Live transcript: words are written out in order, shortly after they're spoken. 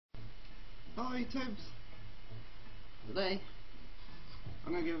Hello YouTubes! Today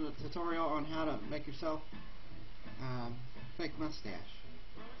I'm going to give a tutorial on how to make yourself fake mustache.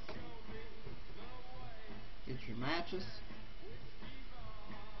 Get your matches.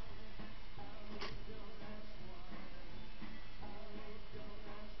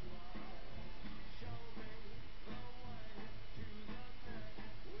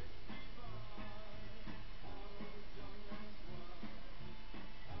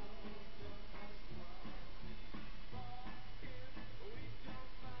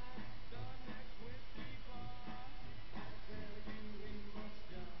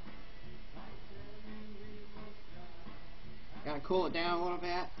 Gotta cool it down a little bit.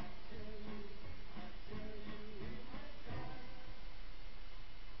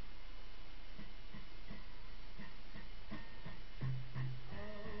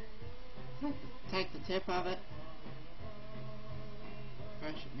 Take the tip of it,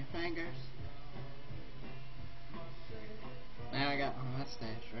 brush it in your fingers. Now I got my mustache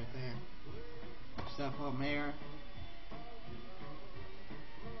right there. Get yourself a little mirror.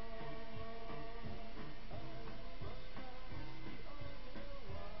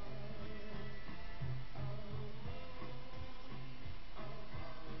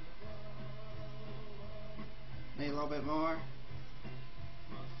 Need a little bit more.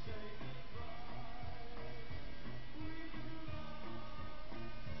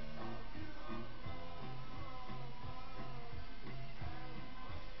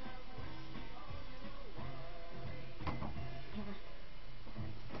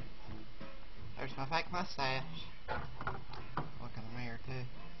 There's my fake mustache. Look in the mirror too.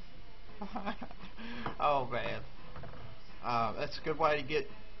 Oh man, that's a good way to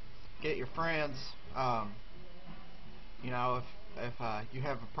get your friends. You know, if you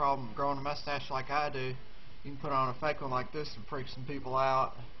have a problem growing a mustache like I do, you can put on a fake one like this and freak some people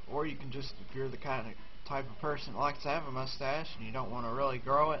out. Or you can just, if you're the type of person that likes to have a mustache and you don't want to really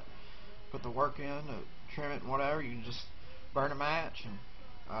grow it, put the work in to trim it and whatever, you can just burn a match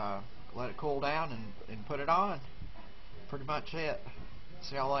and let it cool down and put it on. Pretty much it.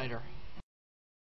 See y'all later.